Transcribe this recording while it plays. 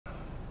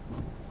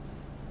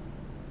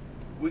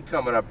we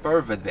coming up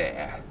over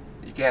there.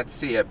 You can't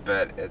see it,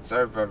 but it's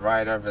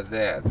right over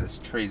there. This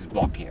tree's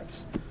blocking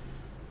it.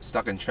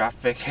 Stuck in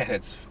traffic and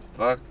it's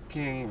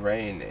fucking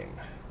raining.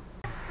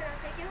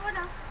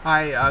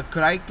 Hi,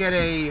 could I get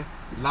a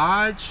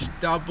large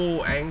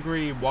double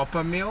angry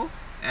Whopper meal?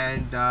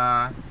 And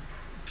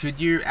could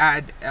you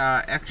add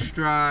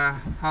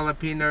extra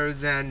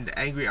jalapenos and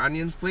angry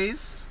onions,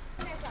 please?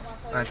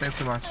 Alright, thanks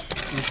so much.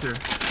 You too.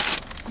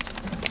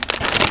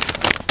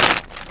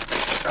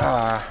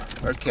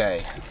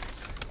 Okay.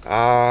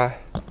 Can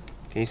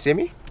you see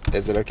me?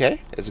 Is it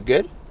okay? Is it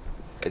good?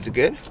 Is it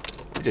good?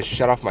 Let me just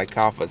shut off my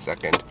car for a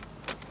second.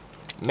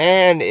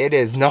 Man, it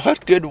is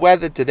not good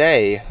weather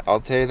today.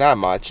 I'll tell you that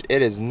much.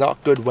 It is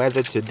not good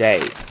weather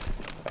today.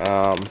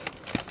 Are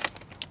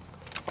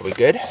we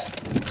good?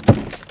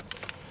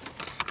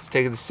 Let's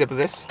take a sip of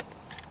this.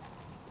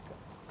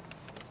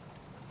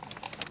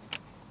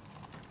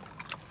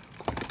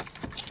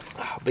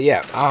 But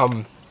yeah,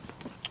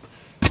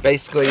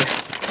 basically,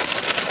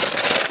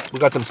 we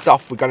got some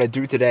stuff we're gonna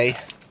do today.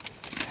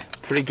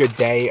 Pretty good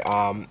day.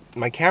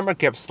 My camera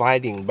kept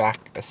sliding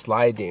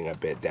a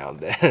bit down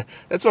there.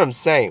 That's what I'm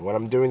saying when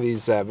I'm doing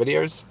these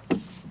videos.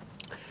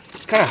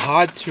 It's kind of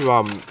hard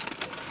to,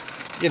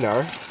 you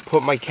know,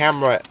 put my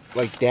camera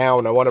like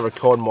down. I want to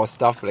record more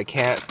stuff, but I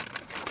can't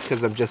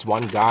because I'm just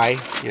one guy.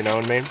 You know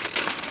what I mean?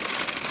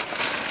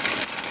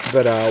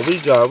 But we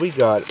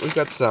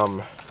got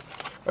some.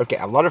 Okay,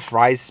 a lot of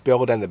fries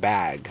spilled in the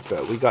bag,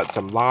 but we got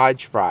some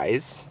large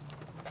fries.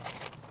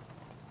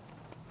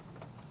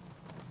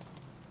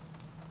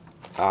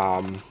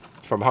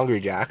 From Hungry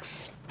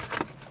Jack's.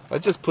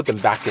 Let's just put them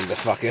back in the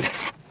fucking...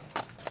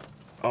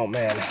 Oh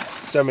man,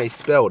 so many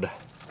spilled.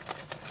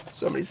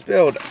 So many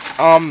spilled.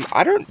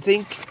 I don't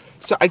think...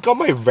 So I got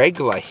my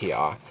regular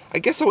here. I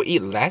guess I'll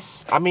eat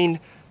less. I mean,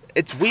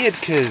 it's weird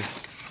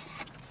because...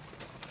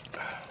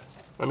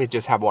 Let me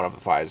just have one of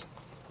the fries.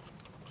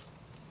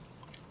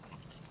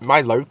 My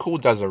local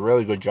does a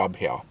really good job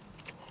here.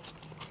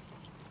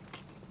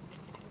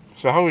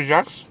 So Hungry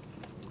Jack's,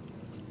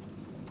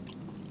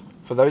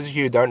 for those of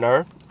you who don't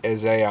know,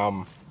 is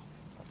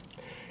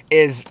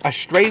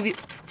Australia's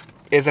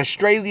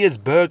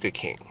Burger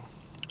King.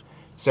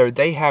 So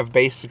they have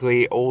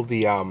basically all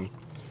the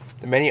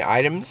many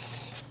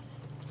items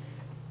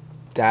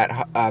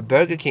that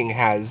Burger King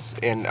has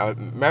in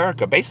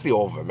America. Basically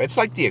all of them. It's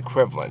like the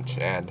equivalent.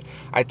 And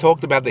I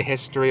talked about the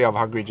history of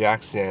Hungry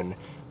Jack's in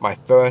my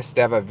first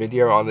ever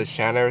video on this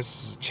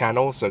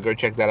channel. So go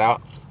check that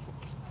out.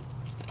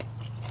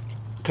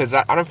 Because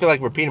I don't feel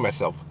like repeating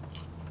myself.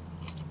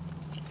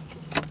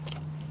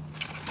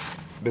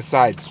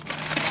 Besides,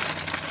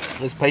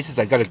 there's places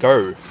I gotta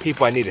go,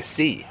 people I need to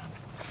see.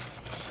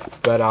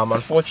 But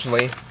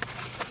unfortunately,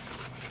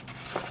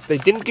 they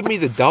didn't give me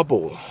the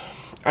double.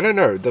 I don't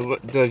know.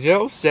 The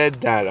girl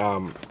said that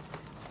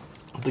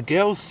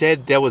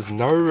there was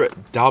no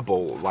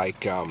double.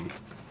 Like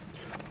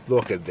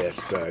look at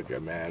this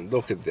burger, man.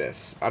 Look at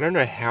this. I don't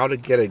know how to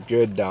get a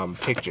good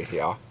picture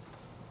here.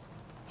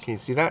 Can you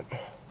see that?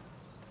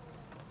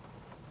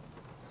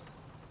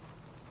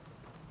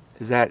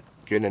 Is that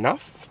good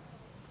enough?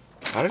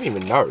 I don't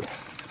even know.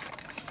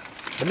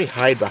 Let me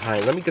hide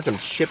behind. Let me get some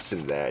chips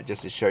in there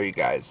just to show you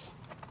guys.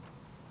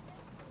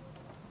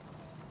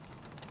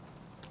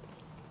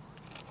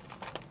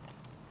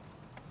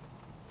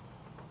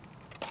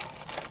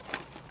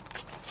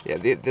 Yeah,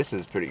 this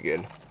is pretty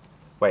good.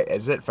 Wait,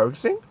 is it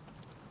focusing?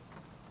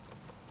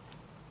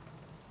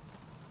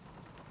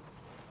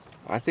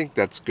 I think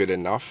that's good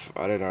enough.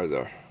 I don't know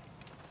though.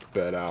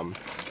 But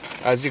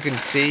as you can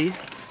see,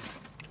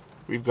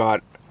 we've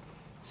got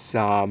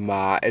some,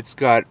 it's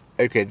got,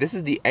 okay, this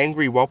is the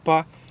Angry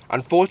Whopper.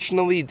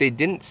 Unfortunately, they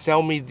didn't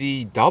sell me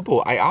the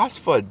double. I asked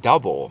for a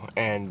double,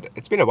 and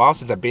it's been a while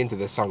since I've been to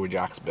this Hungry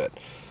Jack's, but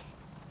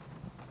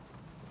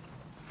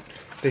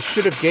they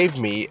should have gave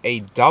me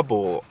a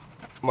double,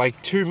 like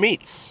 2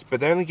 meats, but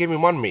they only gave me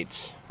 1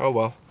 meat. Oh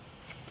well.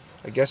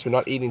 I guess we're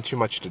not eating too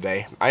much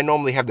today. I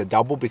normally have the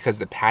double because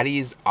the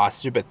patties are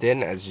super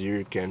thin, as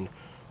you can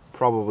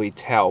probably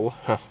tell.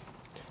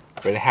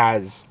 But it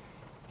has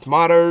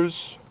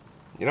tomatoes.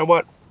 You know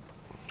what?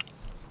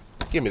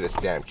 Give me this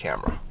damn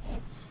camera.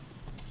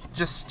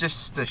 Just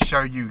to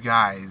show you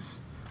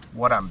guys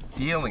what I'm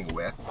dealing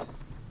with.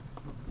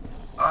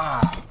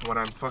 What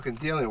I'm fucking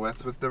dealing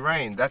with the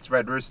rain. That's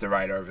Red Rooster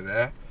right over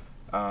there.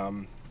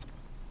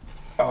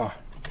 Oh,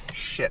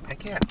 shit, I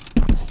can't.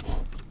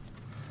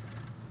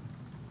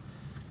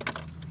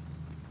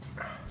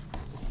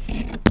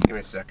 Give me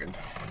a second.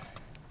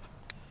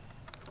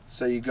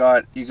 So you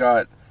got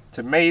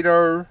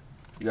tomato,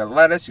 you got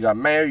lettuce, you got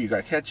mayo, you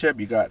got ketchup,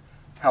 you got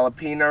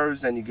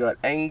jalapenos, and you got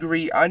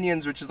angry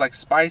onions, which is like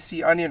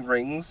spicy onion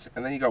rings,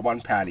 and then you got 1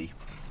 patty.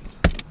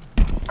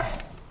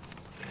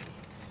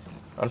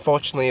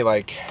 Unfortunately,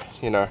 like,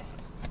 you know,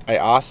 I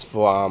asked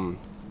for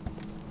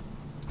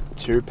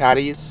 2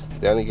 patties.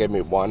 They only gave me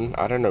 1.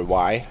 I don't know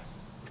why.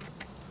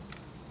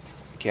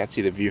 I can't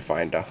see the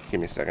viewfinder. Give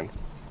me a second.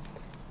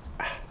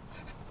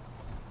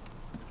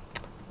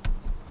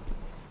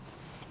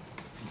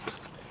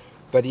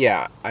 But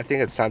yeah, I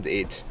think it's time to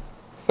eat.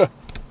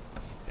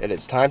 It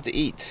is time to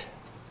eat.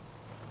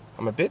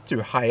 I'm a bit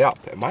too high up,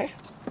 am I?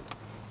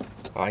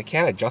 Oh, I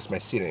can't adjust my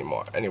seat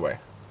anymore. Anyway.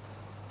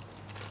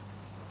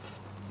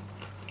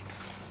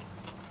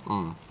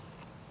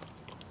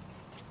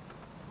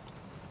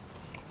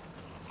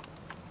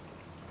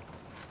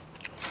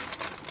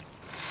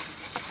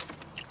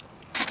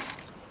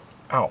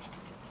 Ow.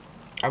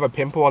 I have a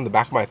pimple on the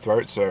back of my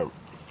throat, so it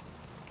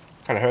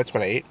kind of hurts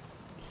when I eat.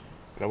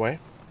 In a way.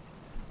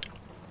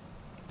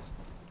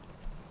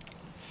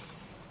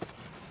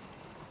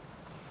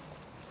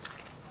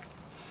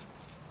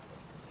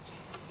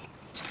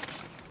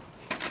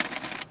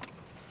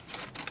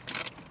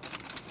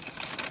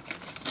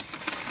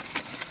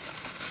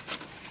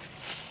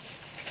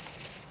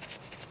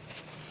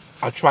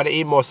 I'll try to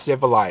eat more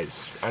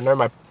civilized. I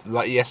know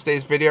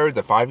yesterday's video,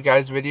 the Five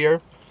Guys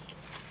video,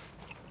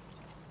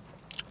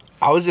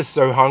 I was just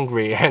so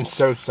hungry and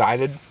so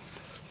excited.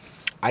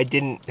 I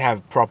didn't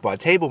have proper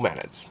table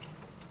manners.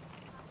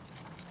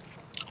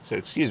 So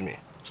excuse me.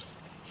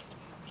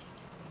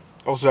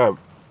 Also,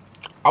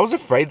 I was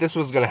afraid this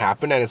was going to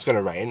happen and it's going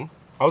to rain.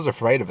 I was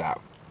afraid of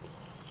that.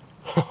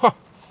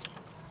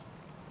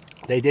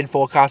 They did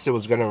forecast it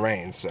was going to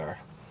rain, so.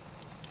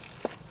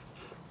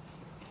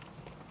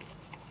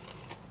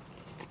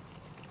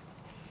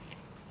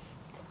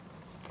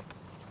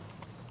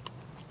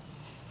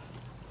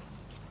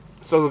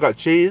 So we got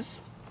cheese.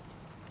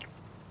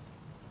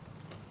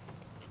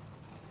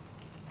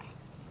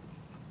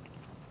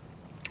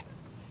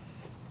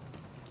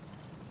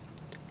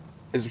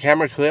 Is the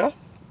camera clear?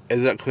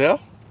 Is it clear?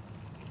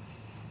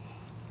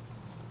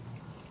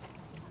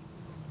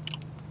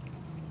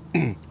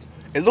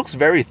 It looks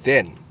very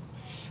thin.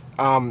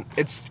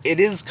 It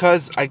is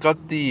because I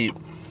got the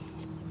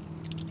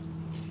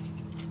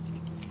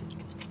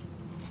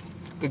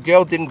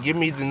girl didn't give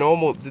me the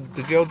normal.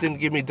 The girl didn't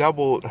give me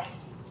double.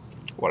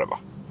 Whatever.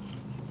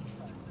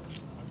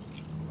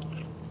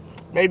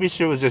 Maybe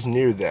she was just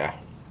new there.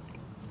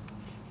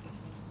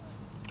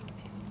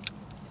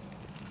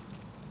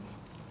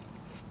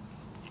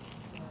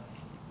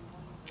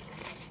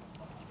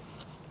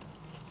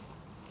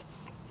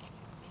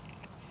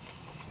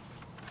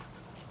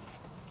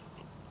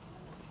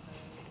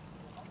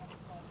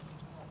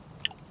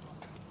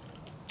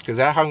 Because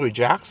at Hungry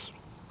Jack's,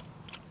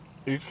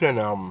 you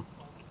can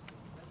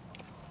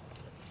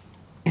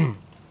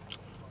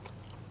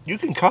you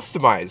can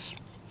customize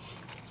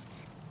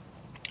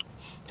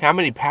how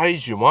many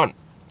patties you want.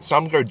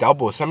 Some go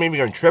double, some even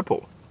go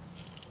triple.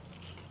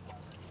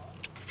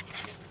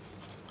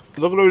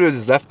 Look at all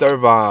those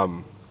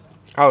leftover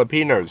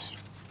jalapenos.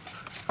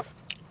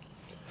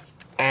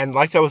 And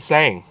like I was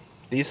saying,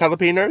 these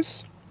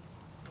jalapenos.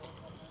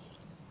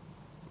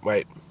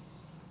 Wait.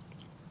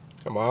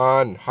 Come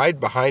on, hide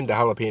behind the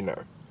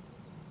jalapeno.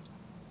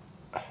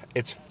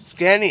 It's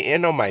scanning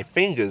in on my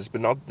fingers,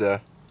 but not the...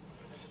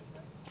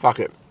 Fuck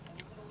it.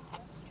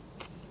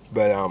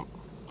 But,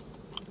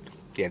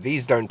 yeah,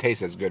 these don't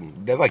taste as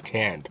good. They're like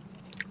canned.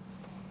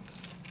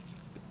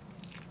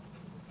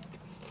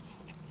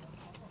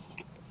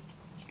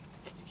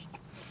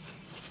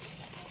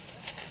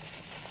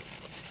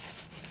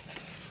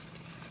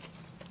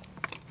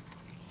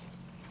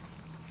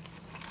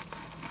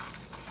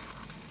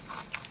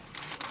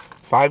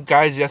 Five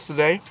Guys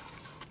yesterday.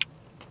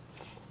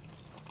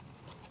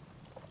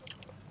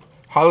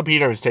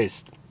 Jalapenos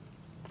taste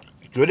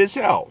good as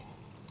hell.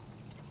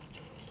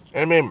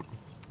 And I mean,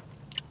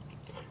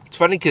 it's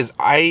funny because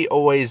I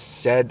always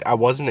said I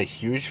wasn't a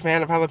huge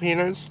fan of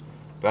jalapenos,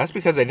 but that's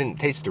because I didn't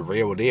taste the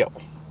real deal.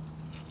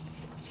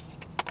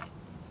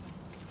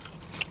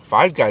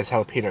 Five Guys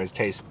jalapenos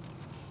taste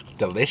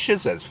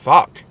delicious as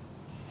fuck.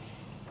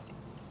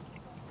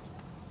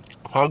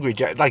 Hungry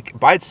Jack, like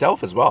by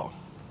itself as well.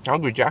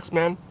 Hungry Jack's,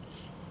 man,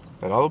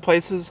 and other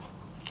places,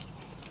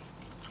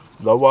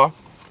 lower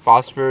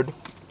fast food.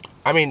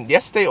 I mean,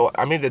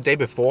 the day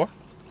before,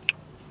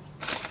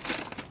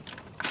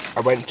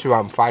 I went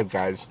to Five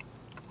Guys.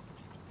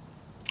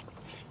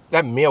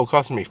 That meal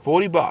cost me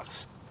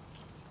 $40.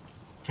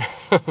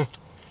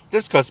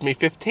 This cost me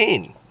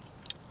 $15.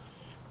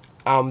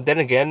 Then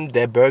again,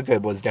 their burger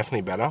was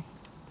definitely better.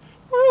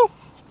 Well,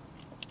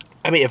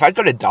 I mean, if I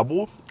got a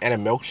double and a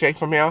milkshake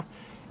from here,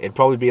 it'd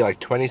probably be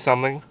like 20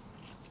 something.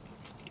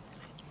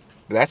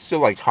 But that's still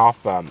like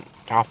half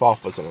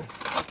off or something.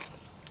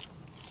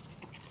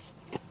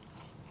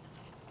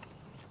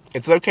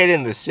 It's located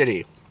in the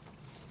city.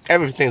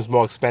 Everything's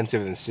more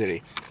expensive in the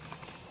city.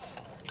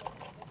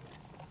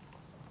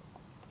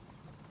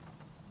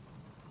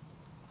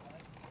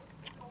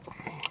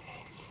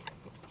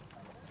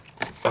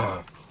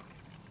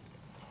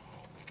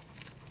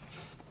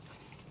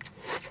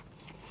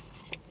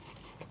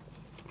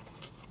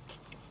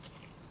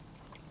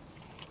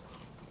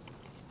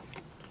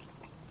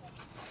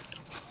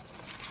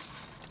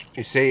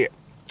 You see,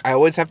 I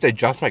always have to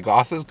adjust my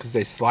glasses because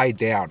they slide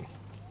down.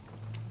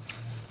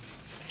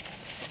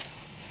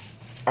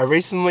 I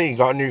recently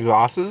got new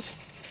glasses.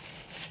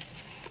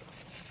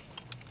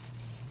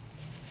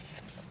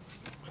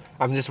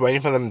 I'm just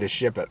waiting for them to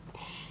ship it.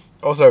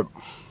 Also,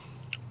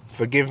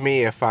 forgive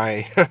me if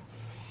I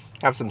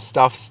have some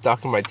stuff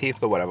stuck in my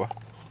teeth or whatever.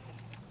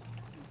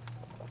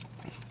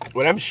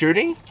 When I'm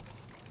shooting,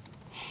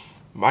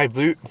 my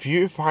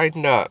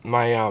viewfinder,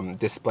 my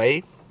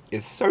display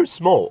is so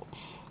small,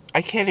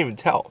 I can't even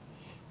tell.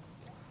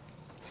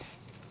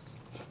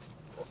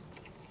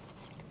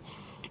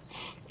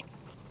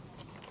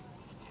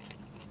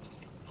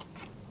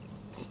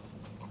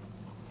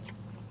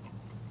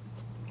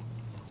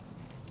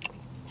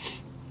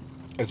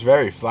 It's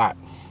very flat.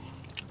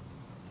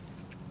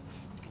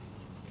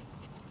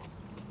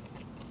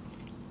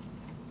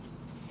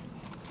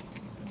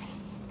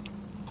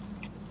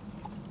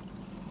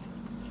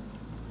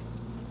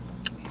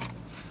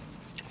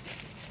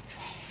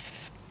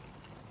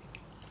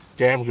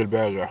 Damn good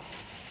burger.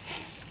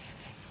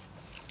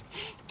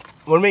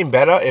 Would have been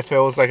better if it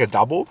was like a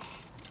double,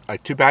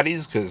 like 2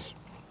 patties, because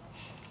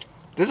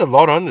there's a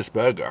lot on this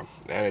burger,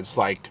 and it's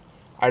like,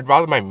 I'd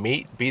rather my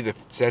meat be the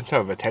center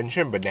of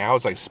attention, but now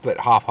it's like split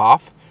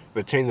half-half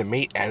between the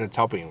meat and the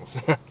toppings.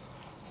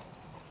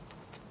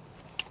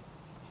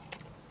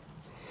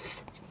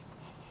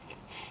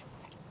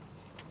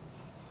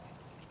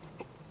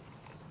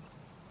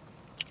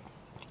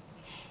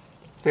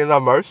 Thing I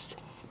love most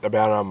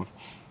about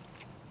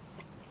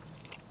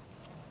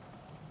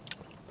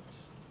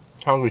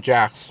Hungry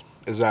Jack's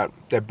is that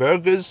their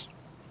burgers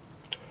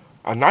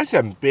are nice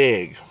and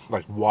big,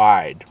 like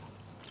wide.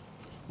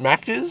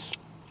 Mac's,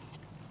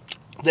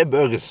 their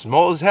burgers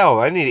small as hell.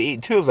 I need to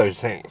eat 2 of those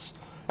things.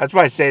 That's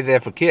why I say they're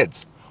for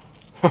kids.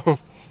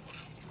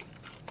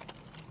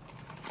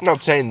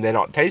 Not saying they're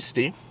not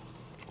tasty,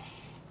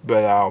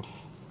 but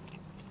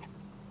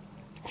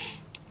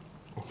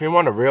if you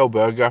want a real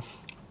burger,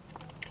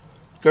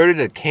 go to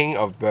the king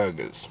of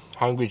burgers,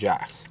 Hungry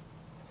Jack's.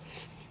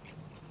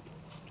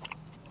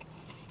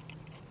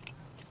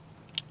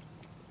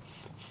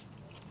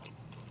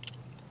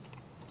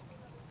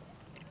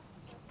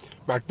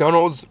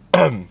 McDonald's,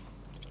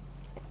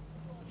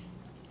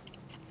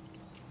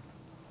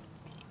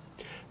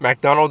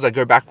 McDonald's, I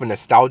go back for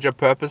nostalgia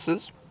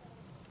purposes.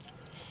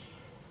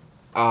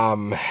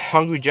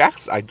 Hungry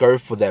Jack's, I go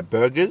for their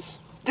burgers.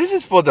 This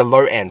is for the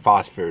low-end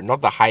fast food,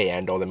 not the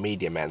high-end or the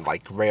medium-end,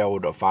 like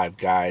Railed or Five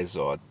Guys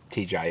or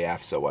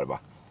TGIFs or whatever.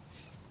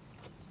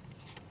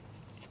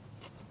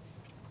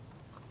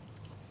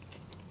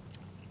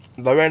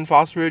 Low-end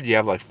fast food, you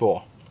have like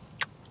 4.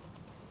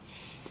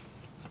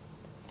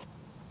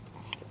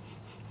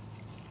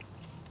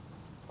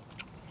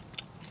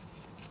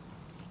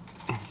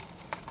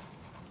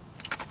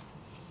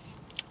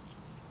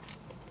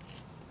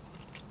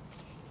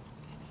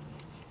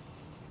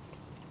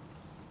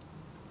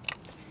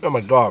 Oh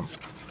my god.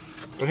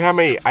 Look how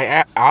many.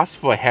 I asked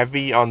for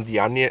heavy on the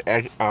onion,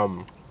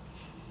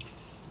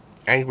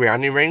 angry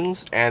onion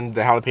rings and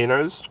the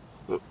jalapenos.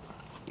 Look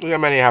how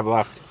many I have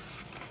left.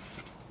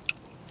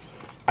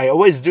 I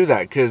always do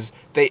that because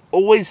they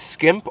always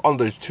skimp on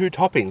those 2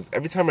 toppings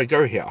every time I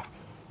go here.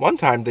 One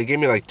time they gave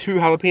me like 2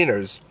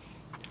 jalapenos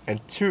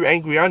and 2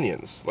 angry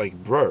onions.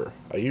 Like, bro,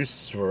 are you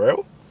for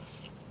real?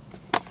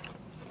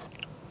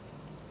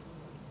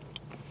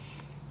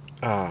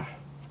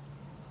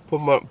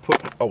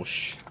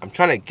 I'm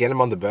trying to get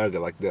them on the burger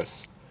like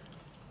this.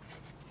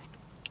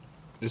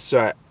 Just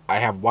so I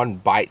have 1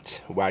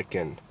 bite where I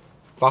can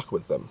fuck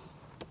with them.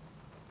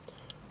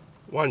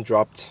 1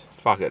 dropped.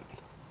 Fuck it.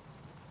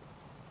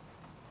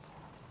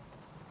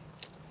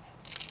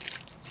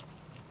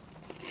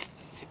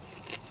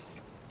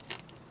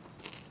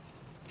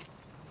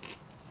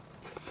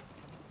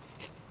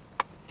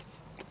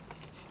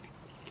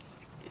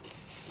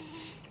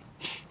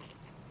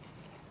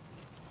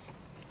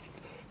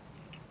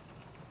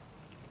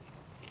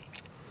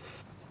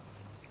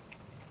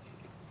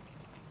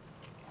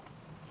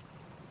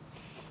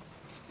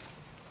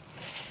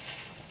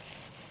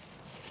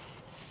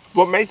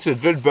 What makes a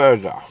good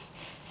burger?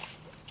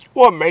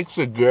 What makes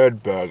a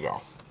good burger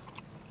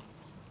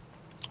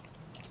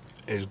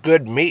is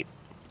good meat,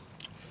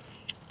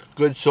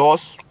 good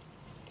sauce,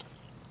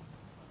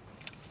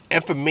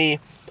 and for me,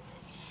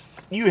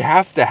 you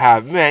have to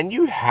have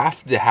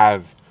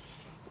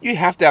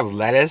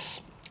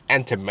lettuce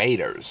and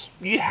tomatoes.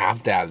 You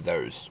have to have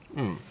those.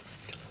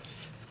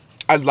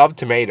 I love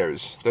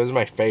tomatoes. Those are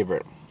my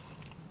favorite.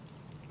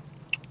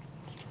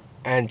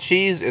 And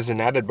cheese is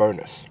an added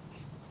bonus.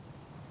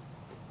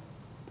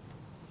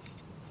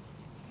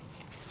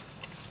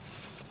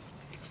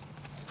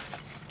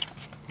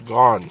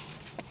 Gone.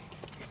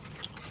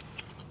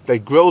 They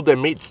grilled their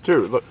meats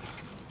too. Look,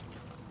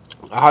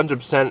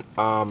 100%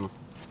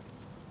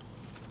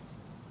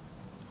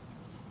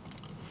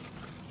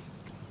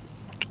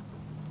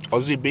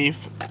 Aussie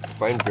beef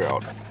flame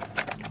grilled.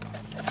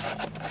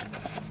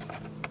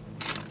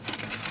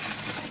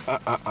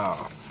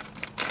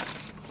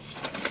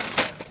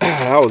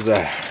 That was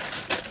a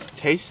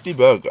tasty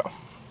burger.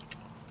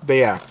 But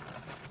yeah,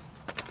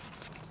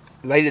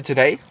 later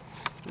today,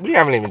 we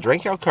haven't even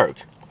drank our Coke.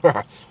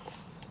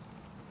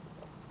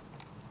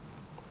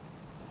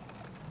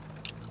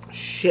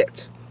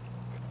 Shit.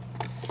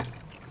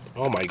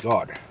 Oh my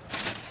god.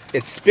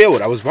 It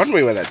spilled. I was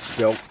wondering where that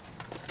spilled.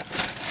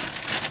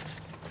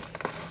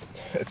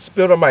 It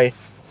spilled on my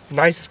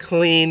nice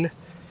clean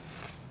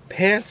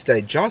pants that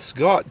I just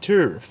got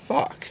too.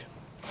 Fuck.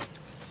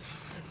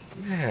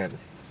 Man.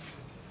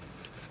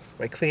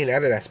 My clean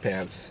Adidas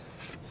pants.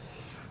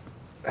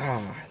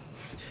 Ah.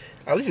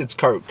 At least it's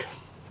Coke.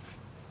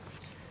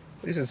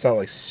 At least it's not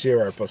like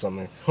syrup or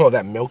something. Oh,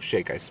 that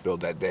milkshake I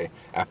spilled that day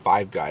at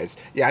Five Guys.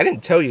 Yeah, I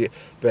didn't tell you,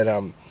 but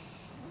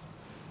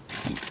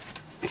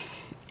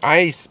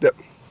I spilled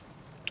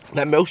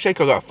that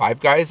milkshake I got at Five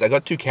Guys. I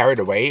got too carried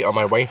away on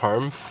my way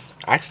home.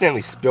 I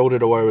accidentally spilled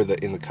it all over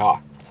in the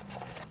car.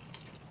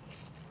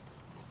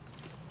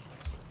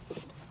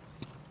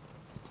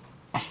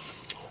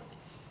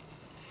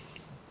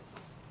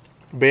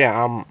 But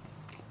yeah,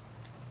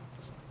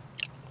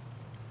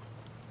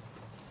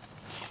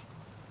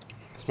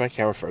 is my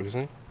camera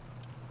focusing?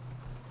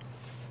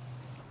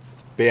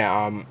 But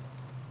yeah,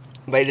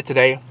 later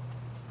today,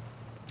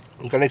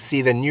 I'm gonna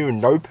see the new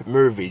Nope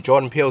movie,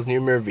 Jordan Peele's new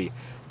movie.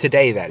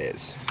 Today, that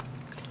is.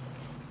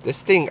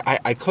 This thing,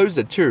 I closed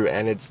it too,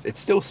 and it's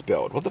still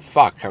spilled. What the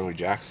fuck, Hungry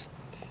Jacks?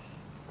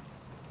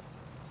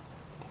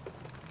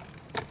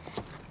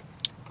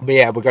 But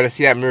yeah, we're gonna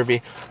see that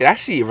movie. It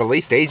actually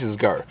released ages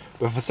ago,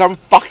 but for some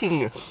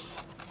fucking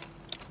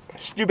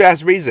stupid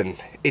ass reason,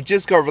 it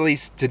just got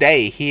released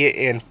today here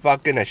in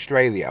fucking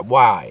Australia.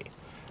 Why?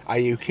 Are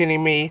you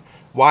kidding me?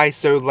 Why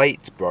so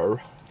late, bro?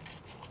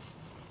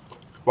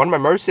 One of my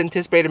most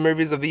anticipated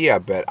movies of the year,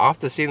 but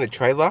after seeing the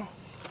trailer,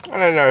 I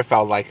don't know if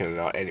I'll like it or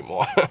not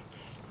anymore.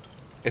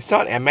 It's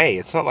not MA,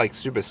 it's not like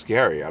super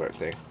scary, I don't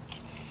think.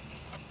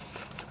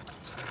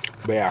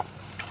 But yeah.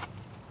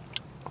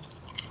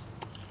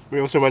 We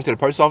also went to the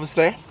post office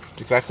today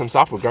to collect some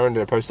stuff. We're going to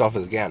the post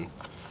office again.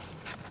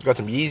 Got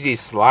some Yeezy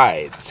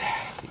slides.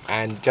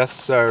 And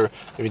just so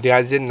if you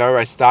guys didn't know,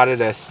 I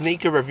started a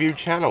sneaker review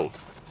channel.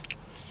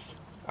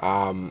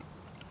 I'll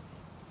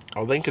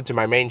link it to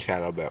my main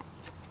channel, but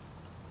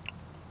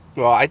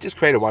well, I just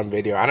created one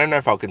video. I don't know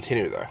if I'll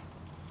continue though.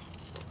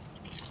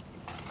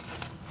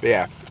 But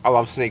yeah, I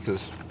love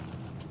sneakers.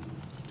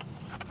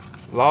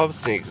 Love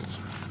sneakers.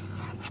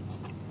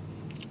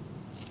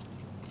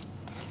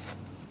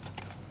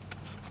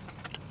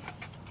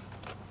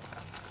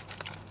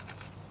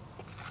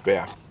 But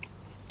yeah.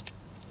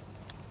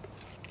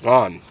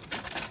 On.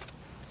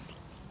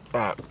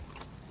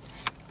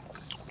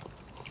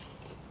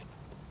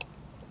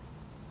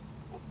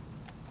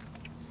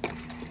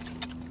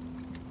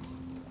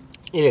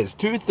 It is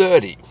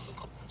 2:30.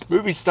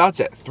 Movie starts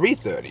at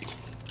 3:30.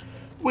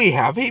 We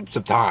have heaps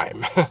of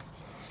time.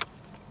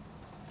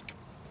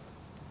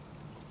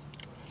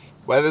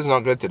 Weather's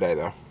not good today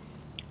though.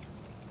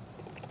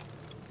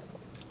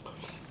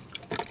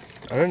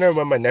 I don't know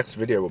when my next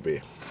video will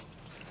be.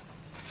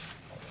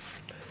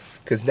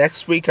 Because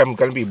next week I'm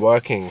going to be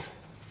working.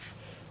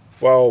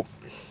 Well,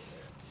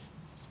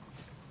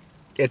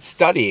 it's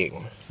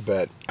studying,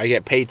 but I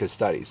get paid to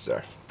study,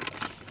 so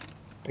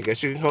I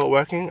guess you can call it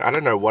working. I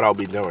don't know what I'll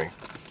be doing.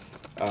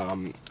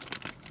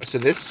 So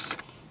this,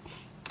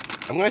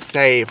 I'm going to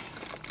say,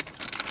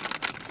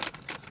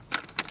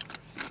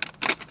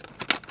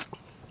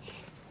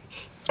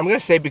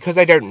 because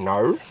I don't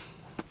know,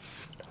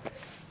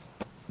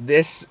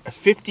 this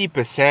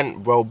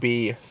 50% will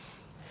be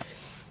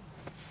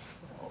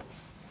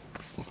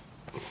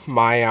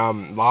my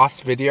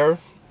last video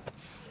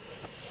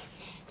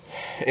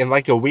in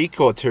like a week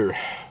or two.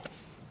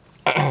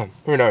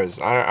 Who knows?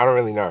 I don't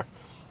really know.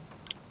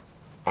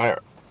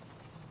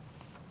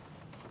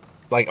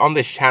 Like on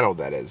this channel,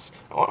 that is.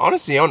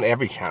 Honestly, on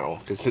every channel,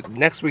 because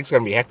next week's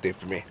gonna be hectic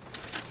for me.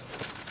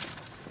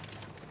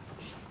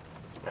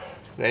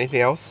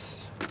 Anything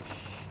else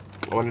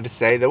I wanted to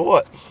say? There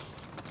was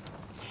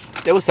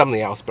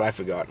something else, but I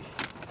forgot.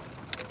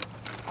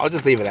 I'll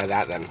just leave it at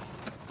that then.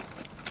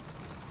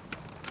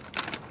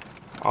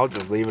 I'll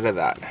just leave it at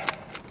that.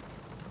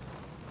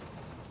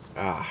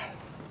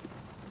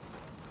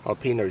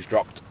 Jalapenos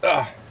dropped.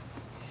 All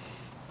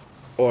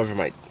over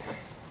my...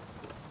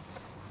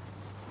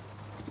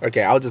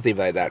 Okay, I'll just leave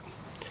it like that.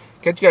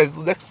 Catch you guys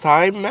next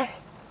time. You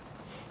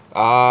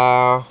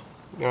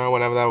know,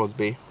 whenever that would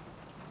be.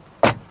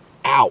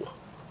 Ow.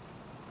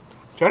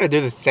 Trying to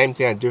do the same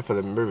thing I do for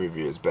the movie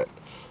reviews, but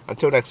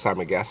until next time,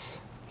 I guess.